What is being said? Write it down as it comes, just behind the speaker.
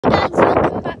guys,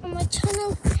 welcome back to my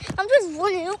channel. I'm just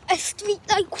running up a street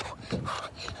like,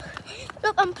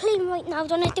 look, I'm playing right now,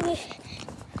 don't I do it?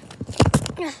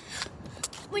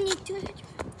 When you do it,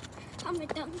 calm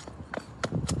it down.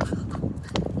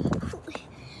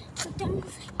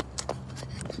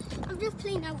 I'm just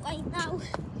playing out right now.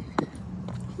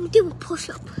 I'm gonna do a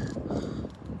push-up.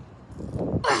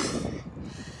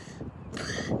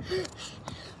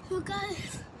 So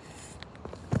guys,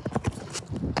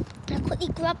 I'll quickly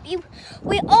grab you.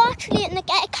 We're actually going to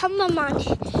get a cameraman.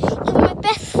 He's my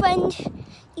best friend.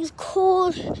 He's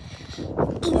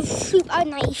super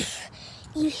nice.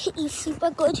 He's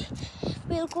super good.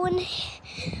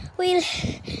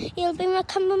 He'll be my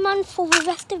cameraman for the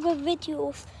rest of the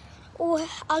videos. Or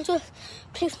I'll just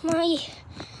place my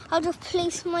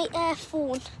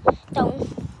phone down.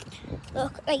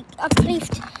 Look, like I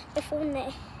placed the phone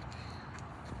there.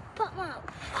 But wow,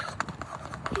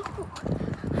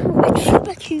 it's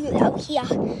super cute out here.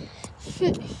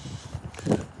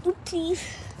 Oopsies.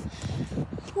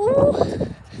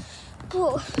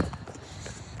 Ooh.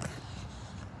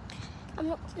 I'm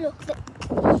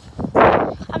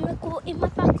gonna go in my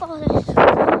back garden. So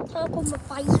I'll go on my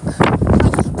bike. I'm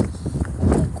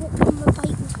gonna go on my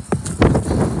bike.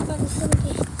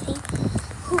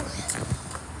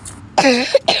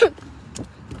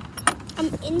 I'm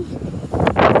in.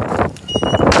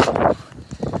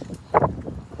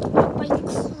 My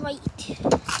bike's right here.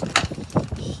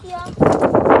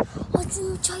 Oh, do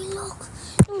you try look?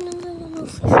 No.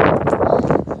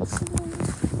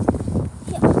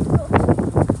 Yeah, look.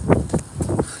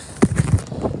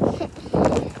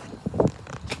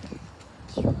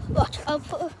 Watch, I'll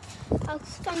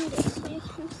stand it so you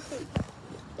can see.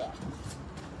 There.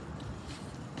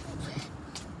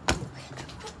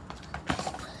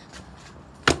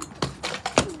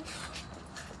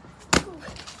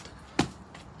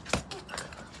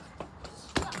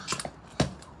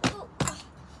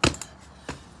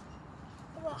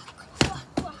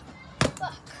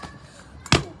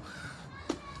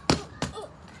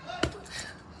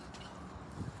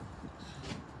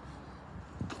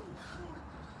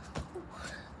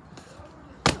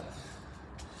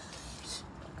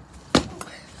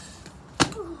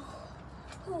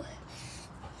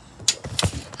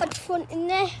 Had fun in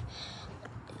there.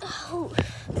 Oh,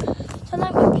 so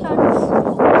like my plans.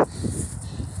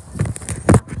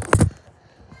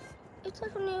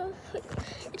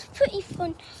 It's pretty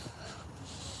fun.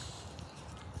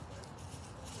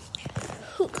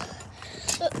 Look,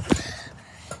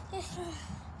 this one.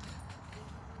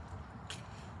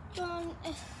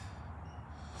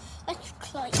 Let's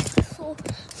climb. So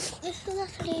this is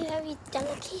actually very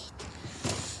delicate.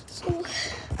 So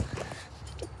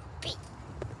be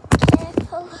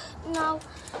careful. Now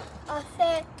I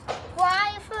said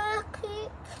driver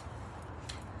clip.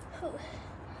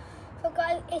 So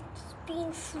guys, it's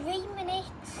been 3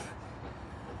 minutes.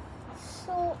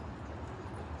 So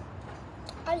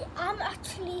I am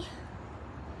actually.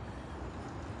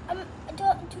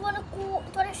 Do you want to go? Do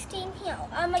you want to stay in here?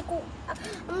 I'm gonna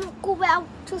go out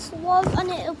to Swab and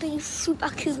it'll be super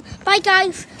cool. Bye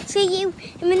guys. See you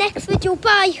in the next video.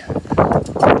 Bye.